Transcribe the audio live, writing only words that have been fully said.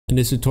In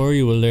this tutorial,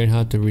 you will learn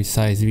how to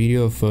resize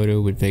video or photo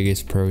with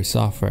Vegas Pro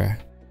software.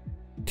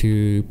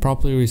 To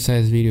properly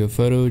resize video or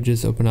photo,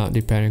 just open out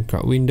the pattern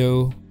crop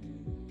window,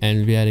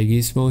 and via the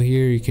gizmo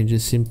here, you can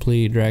just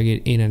simply drag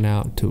it in and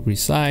out to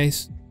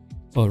resize,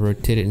 or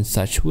rotate it in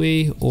such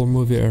way, or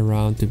move it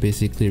around to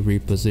basically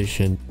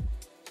reposition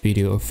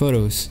video or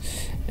photos.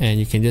 And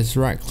you can just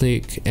right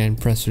click and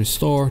press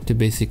restore to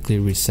basically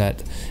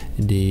reset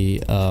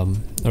the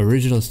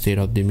original state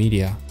of the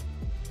media.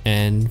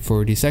 And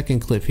for the second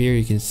clip here,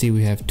 you can see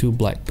we have two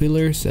black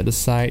pillars at the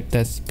side.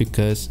 That's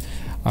because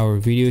our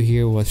video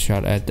here was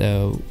shot at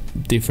a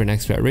different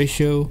aspect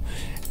ratio,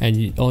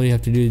 and all you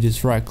have to do is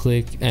just right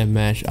click and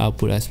match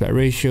output aspect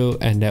ratio,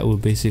 and that will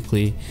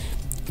basically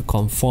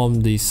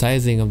conform the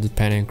sizing of the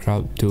pan and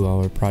crop to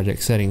our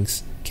project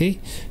settings. Okay,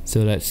 so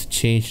let's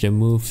change the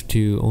move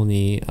to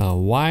only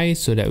Y,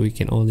 so that we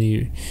can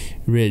only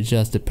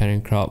readjust the pan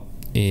and crop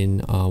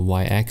in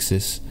Y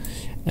axis.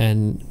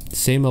 And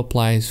same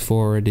applies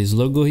for this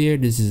logo here.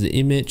 This is the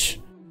image.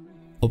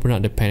 Open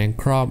up the pan and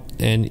crop,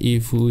 and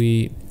if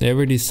we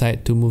ever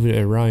decide to move it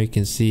around, you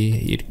can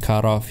see it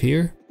cut off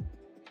here.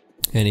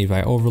 And if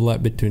I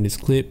overlap between this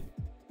clip,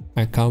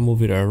 I can't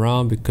move it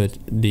around because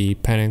the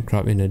pan and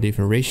crop in a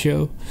different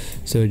ratio.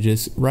 So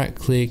just right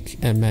click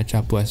and match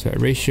output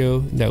aspect ratio.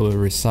 That will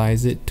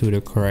resize it to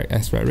the correct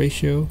aspect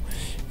ratio.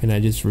 And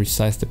I just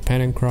resize the pan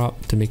and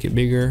crop to make it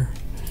bigger,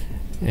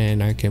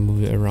 and I can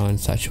move it around in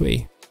such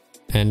way.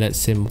 And that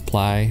same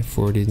apply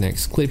for the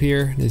next clip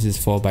here. This is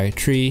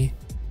 4:3,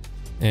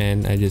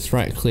 and I just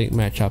right click,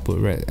 match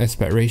output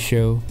aspect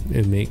ratio,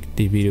 and make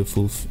the video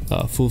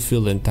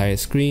fulfill the entire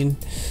screen.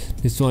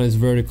 This one is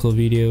vertical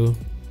video.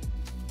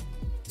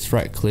 Just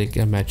right click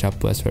and match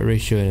output aspect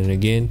ratio, and then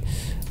again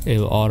it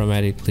will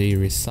automatically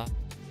resize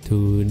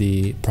to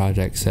the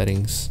project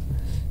settings.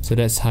 So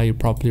that's how you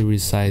properly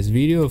resize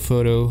video or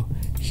photo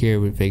here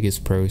with Vegas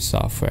Pro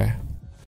software.